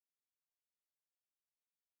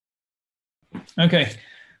Okay,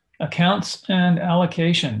 accounts and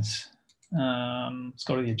allocations. Let's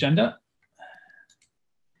go to the agenda.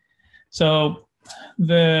 So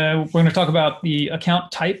we're going to talk about the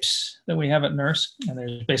account types that we have at NERSC, and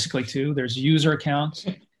there's basically two. There's user accounts,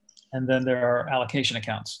 and then there are allocation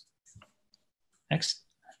accounts. Next.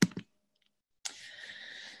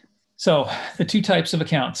 So the two types of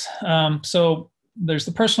accounts. So there's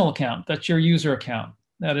the personal account. That's your user account.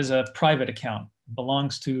 That is a private account. It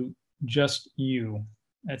belongs to just you.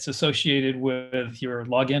 It's associated with your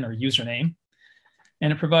login or username.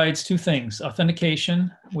 And it provides two things: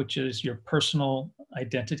 authentication, which is your personal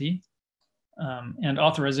identity, and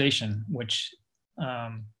authorization, which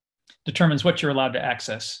determines what you're allowed to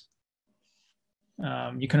access.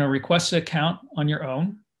 You can request an account on your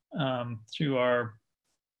own through our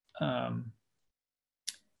account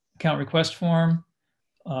request form,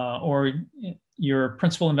 or your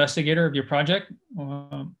principal investigator of your project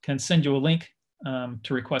can send you a link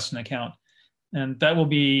to request an account, and that will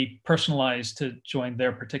be personalized to join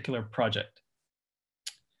their particular project.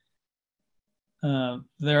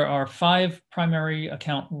 There are 5 primary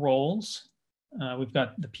account roles. We've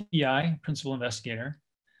got the PI, principal investigator,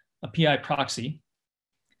 a PI proxy,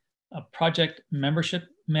 a project membership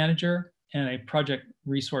manager, and a project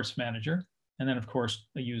resource manager, and then of course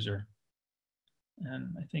a user.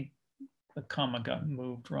 And I think the comma got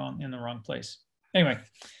moved in the wrong place. Anyway,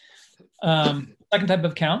 second type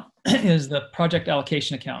of account is the project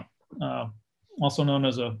allocation account, also known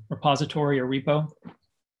as a repository or repo.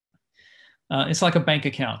 It's like a bank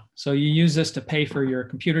account. So you use this to pay for your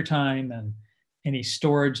computer time and any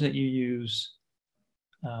storage that you use.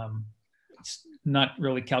 It's not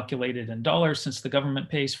really calculated in dollars since the government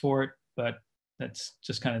pays for it, but that's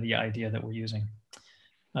just kind of the idea that we're using.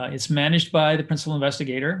 It's managed by the principal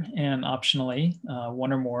investigator and optionally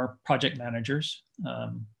one or more project managers,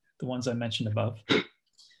 the ones I mentioned above.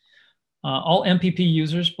 All MPP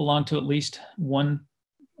users belong to at least one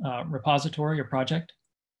repository or project.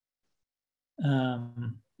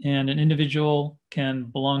 And an individual can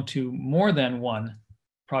belong to more than one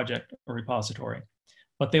project or repository,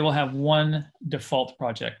 but they will have one default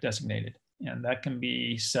project designated, and that can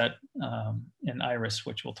be set in Iris,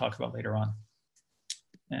 which we'll talk about later on.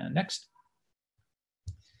 And next.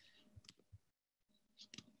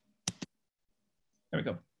 There we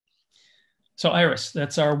go. So Iris,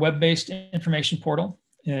 that's our web-based information portal.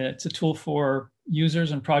 It's a tool for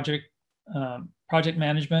users and project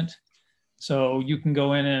management. So you can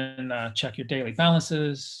go in and check your daily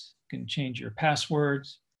balances, you can change your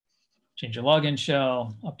passwords, change your login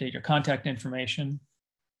shell, update your contact information.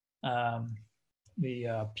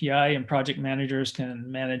 The PI and project managers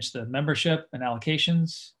can manage the membership and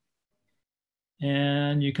allocations.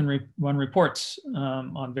 And you can run reports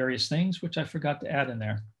on various things, which I forgot to add in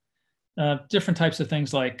there. Different types of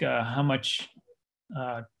things like how much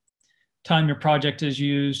time your project is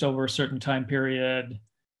used over a certain time period,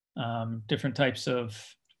 different types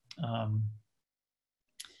of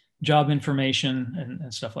job information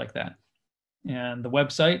and stuff like that. And the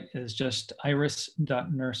website is just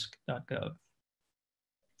iris.nersc.gov.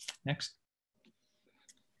 Next.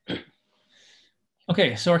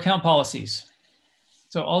 Okay, so our account policies.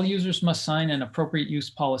 So all users must sign an appropriate use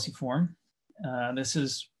policy form. This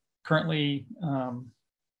is currently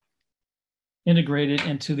integrated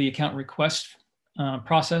into the account request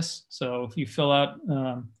process. So if you fill out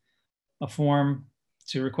a form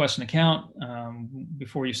to request an account,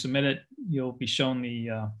 before you submit it, you'll be shown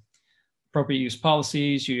the appropriate use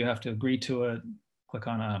policies. You have to agree to it, click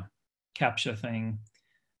on a CAPTCHA thing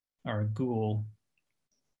or a Google.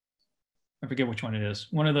 I forget which one it is.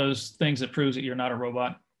 One of those things that proves that you're not a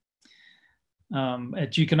robot.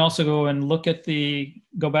 You can also go and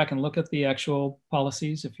go back and look at the actual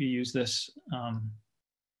policies if you use this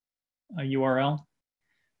URL,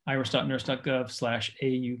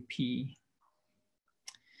 iris.nersc.gov/AUP.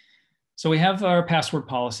 So we have our password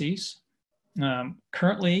policies.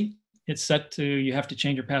 Currently, it's set to you have to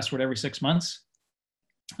change your password every 6 months.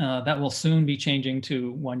 That will soon be changing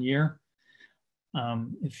to 1 year.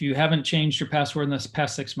 If you haven't changed your password in this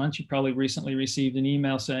past 6 months, you probably recently received an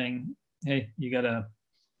email saying, hey, you got to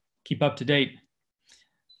keep up to date.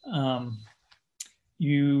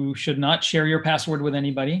 You should not share your password with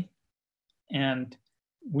anybody. And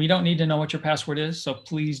we don't need to know what your password is, so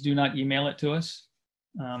please do not email it to us.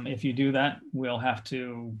 If you do that, we'll have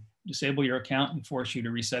to disable your account and force you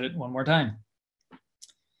to reset it one more time.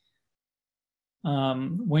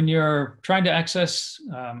 When you're trying to access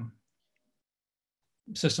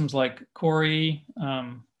systems like Cori,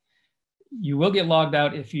 you will get logged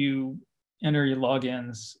out if you enter your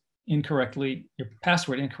logins incorrectly, your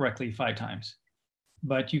password incorrectly 5 times.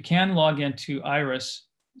 but you can log into Iris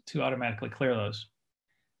to automatically clear those.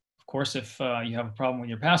 Of course, if you have a problem with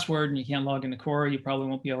your password and you can't log into Core, you probably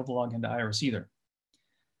won't be able to log into Iris either.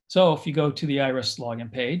 So if you go to the Iris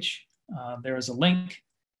login page, there is a link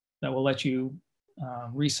that will let you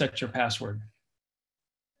reset your password.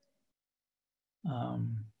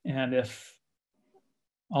 And if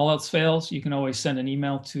all else fails, you can always send an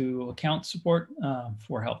email to account support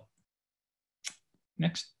for help.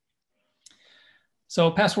 Next. So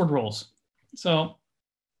password roles. So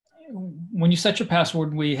when you set your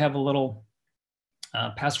password, we have a little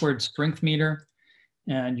password strength meter,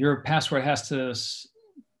 and your password has to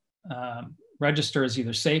register as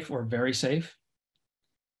either safe or very safe.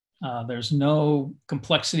 There's no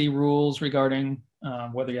complexity rules regarding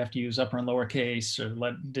whether you have to use upper and lower case or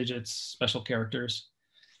digits, special characters.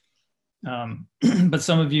 But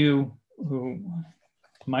some of you who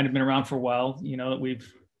might have been around for a while, you know that we've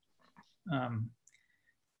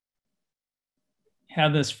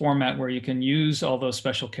had this format where you can use all those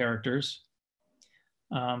special characters.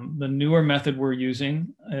 The newer method we're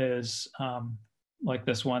using is like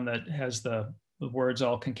this one that has the words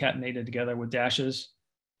all concatenated together with dashes.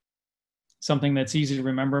 Something that's easy to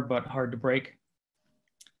remember but hard to break.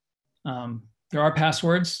 There are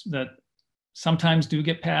passwords that sometimes do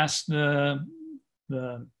get past the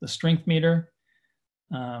strength meter,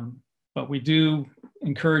 but we do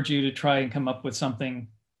encourage you to try and come up with something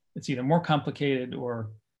that's either more complicated or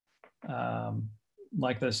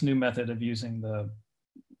like this new method of using the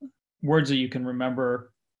words that you can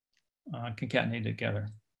remember concatenated together.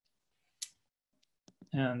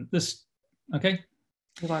 And this, okay?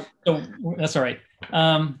 So that's all right.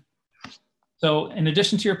 So in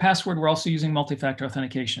addition to your password, we're also using multi-factor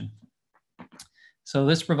authentication. So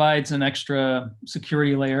this provides an extra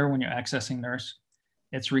security layer when you're accessing NERSC.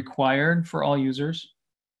 It's required for all users.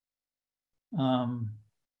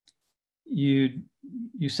 You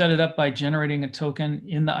set it up by generating a token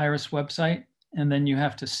in the Iris website, and then you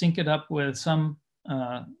have to sync it up with some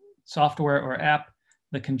software or app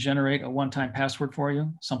that can generate a one-time password for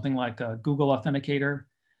you, something like a Google Authenticator,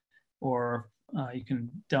 or you can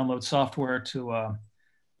download software to a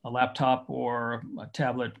laptop or a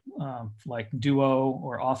tablet like Duo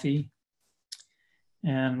or Authy.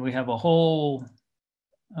 And we have a whole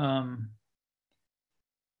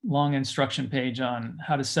long instruction page on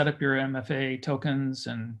how to set up your MFA tokens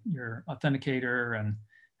and your authenticator and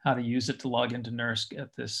how to use it to log into NERSC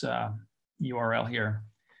at this URL here,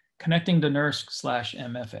 connecting to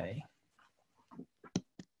NERSC/MFA.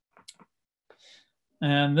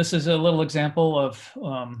 And this is a little example of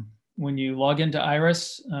when you log into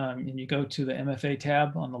Iris and you go to the MFA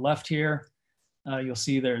tab on the left here, you'll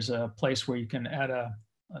see there's a place where you can add a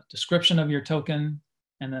description of your token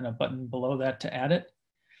and then a button below that to add it.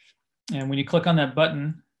 And when you click on that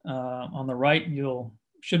button on the right, you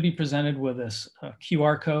should be presented with this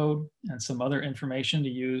QR code and some other information to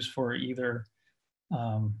use for either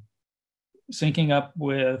syncing up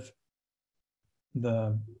with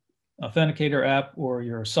the Authenticator app or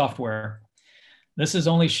your software. This is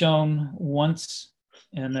only shown once,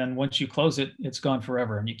 and then once you close it, it's gone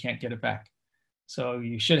forever and you can't get it back. So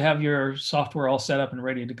you should have your software all set up and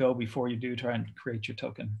ready to go before you do try and create your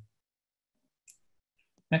token.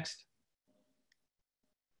 Next.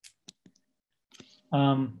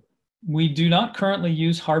 We do not currently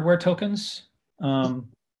use hardware tokens.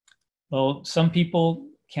 Though some people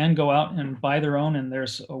can go out and buy their own, and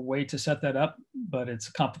there's a way to set that up, but it's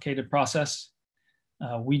a complicated process.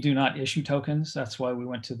 We do not issue tokens. That's why we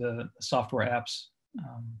went to the software apps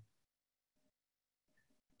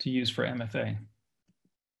to use for MFA.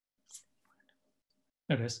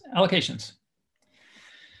 There it is, allocations.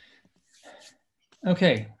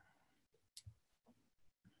 Okay.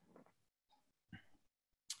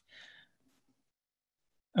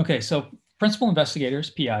 Okay, so principal investigators,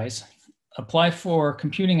 PIs, apply for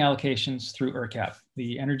computing allocations through ERCAP,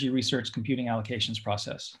 the Energy Research Computing Allocations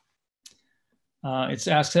process. It's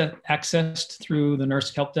accessed through the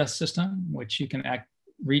NERSC Help Desk system, which you can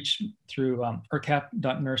reach through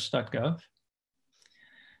ercap.nersc.gov.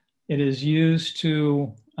 It is used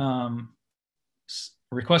to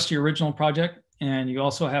request your original project, and you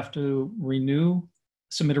also have to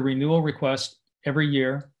submit a renewal request every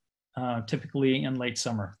year, typically in late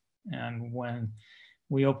summer. And when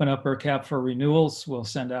we open up ERCAP for renewals, we'll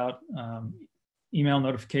send out email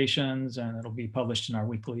notifications, and it'll be published in our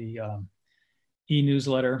weekly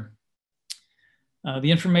e-newsletter.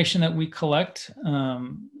 The information that we collect,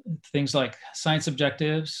 things like science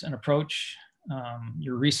objectives and approach,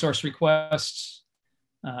 your resource requests,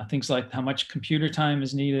 things like how much computer time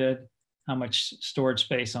is needed, how much storage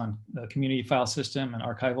space on the community file system and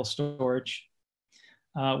archival storage.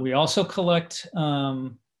 We also collect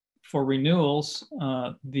for renewals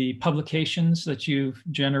the publications that you've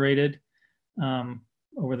generated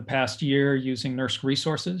over the past year using NERSC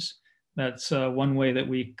resources. That's one way that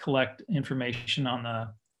we collect information on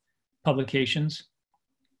the publications.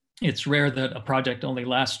 It's rare that a project only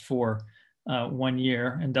lasts for 1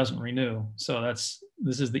 year and doesn't renew. So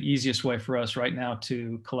this is the easiest way for us right now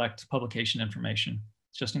to collect publication information.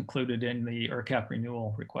 It's just included in the ERCAP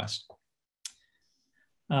renewal request.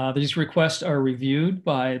 These requests are reviewed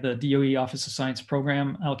by the DOE Office of Science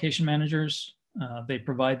Program Allocation Managers. They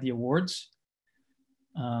provide the awards.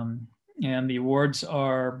 And the awards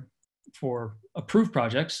are for approved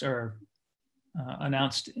projects are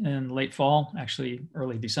announced in late fall, actually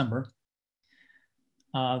early December.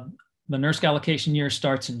 The NERSC allocation year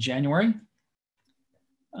starts in January.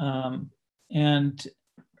 And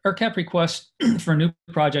ERCAP requests for new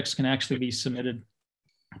projects can actually be submitted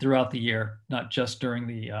throughout the year, not just during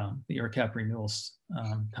the ERCAP renewals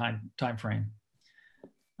time frame.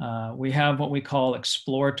 We have what we call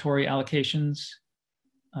exploratory allocations.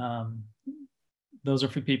 Those are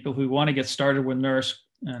for people who want to get started with NERSC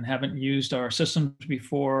and haven't used our systems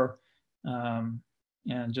before and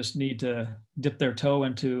just need to dip their toe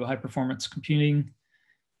into high performance computing.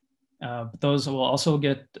 But those will also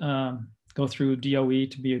go through DOE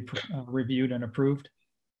to be reviewed and approved.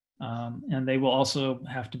 And they will also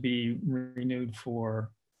have to be renewed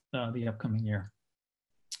for the upcoming year.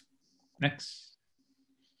 Next.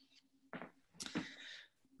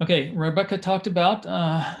 Okay, Rebecca talked about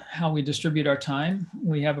how we distribute our time.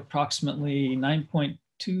 We have approximately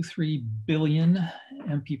 9.23 billion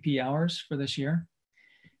MPP hours for this year.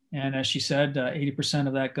 And as she said, 80%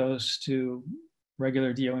 of that goes to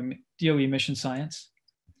regular DOE mission science.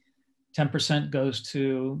 10% goes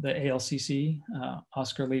to the ALCC,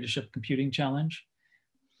 Oscar Leadership Computing Challenge.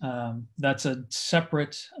 That's a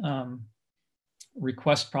separate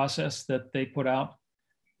request process that they put out,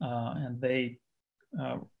 and they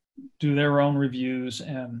do their own reviews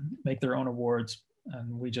and make their own awards,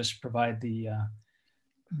 and we just provide the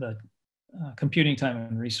computing time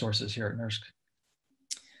and resources here at NERSC.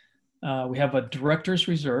 We have a director's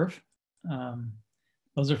reserve.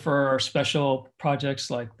 Those are for our special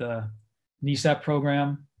projects like the NESAP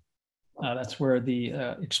program. That's where the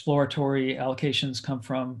exploratory allocations come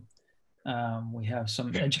from. We have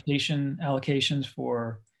some education allocations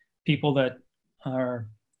for people that are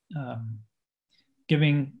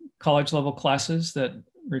giving college level classes that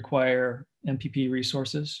require MPP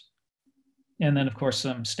resources. And then of course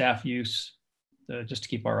some staff use just to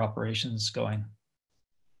keep our operations going.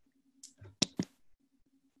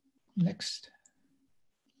 Next.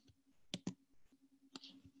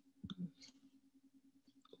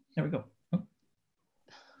 There we go. Oh.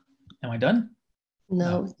 Am I done?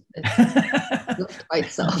 No, it's not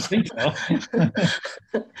quite so. I think so.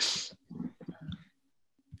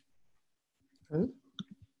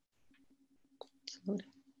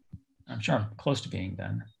 I'm sure I'm close to being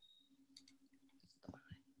done.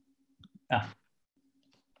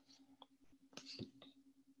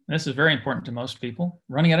 This is very important to most people.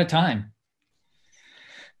 Running out of time.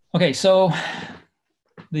 Okay, so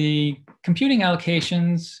the computing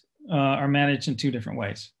allocations are managed in two different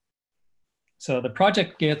ways. So the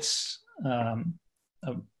project gets a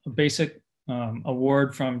basic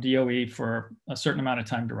award from DOE for a certain amount of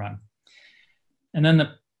time to run. And then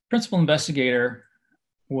the principal investigator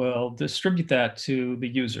will distribute that to the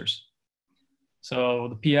users. So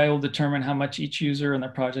the PI will determine how much each user in the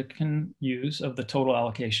project can use of the total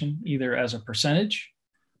allocation, either as a percentage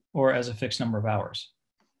or as a fixed number of hours.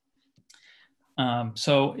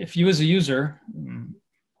 So if you as a user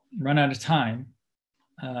run out of time,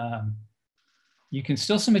 you can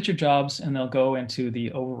still submit your jobs and they'll go into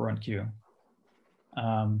the overrun queue.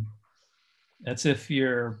 That's if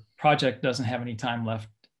your project doesn't have any time left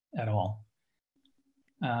at all.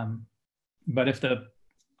 But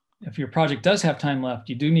if your project does have time left,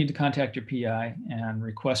 you do need to contact your PI and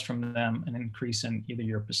request from them an increase in either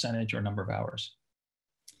your percentage or number of hours.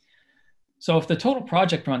 So if the total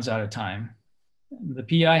project runs out of time, the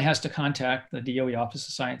PI has to contact the DOE Office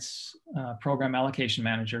of Science Program Allocation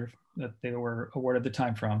Manager that they were awarded the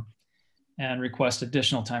time from and request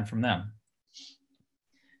additional time from them.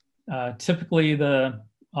 Typically, the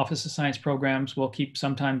Office of Science programs will keep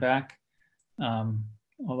some time back,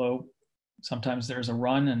 although sometimes there's a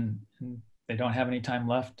run and they don't have any time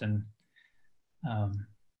left, and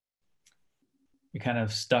you're kind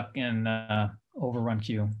of stuck in overrun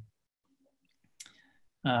queue.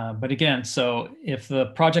 But again, so if the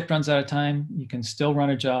project runs out of time, you can still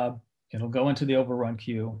run a job It'll go into the overrun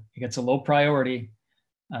queue. It gets a low priority,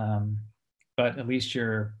 but at least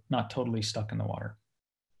you're not totally stuck in the water.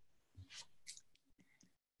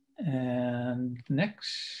 And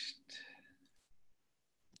next.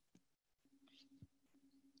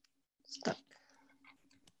 Stuck.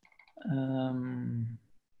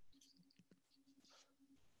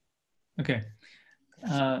 Okay.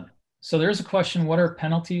 So there's a question, what are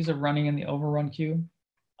penalties of running in the overrun queue?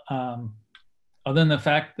 Other than the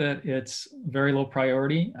fact that it's very low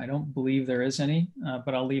priority, I don't believe there is any,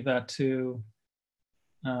 but I'll leave that to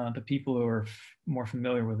the people who are more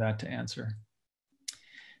familiar with that to answer.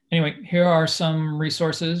 Anyway, here are some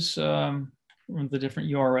resources, the different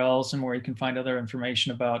URLs and where you can find other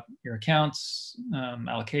information about your accounts,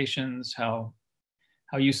 allocations, how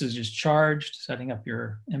usage is charged, setting up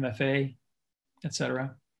your MFA,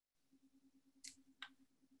 etc.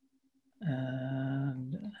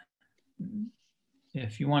 And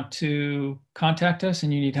if you want to contact us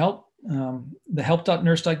and you need help, the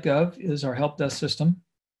help.ners.gov is our help desk system.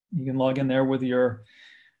 You can log in there with your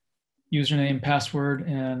username, password,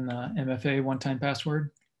 and MFA one-time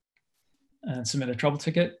password and submit a trouble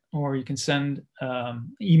ticket, or you can send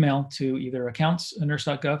email to either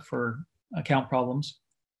accounts@ners.gov for account problems,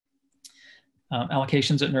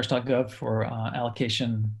 allocations@ners.gov for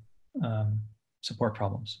allocation support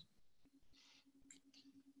problems.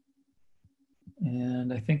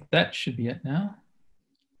 And I think that should be it now.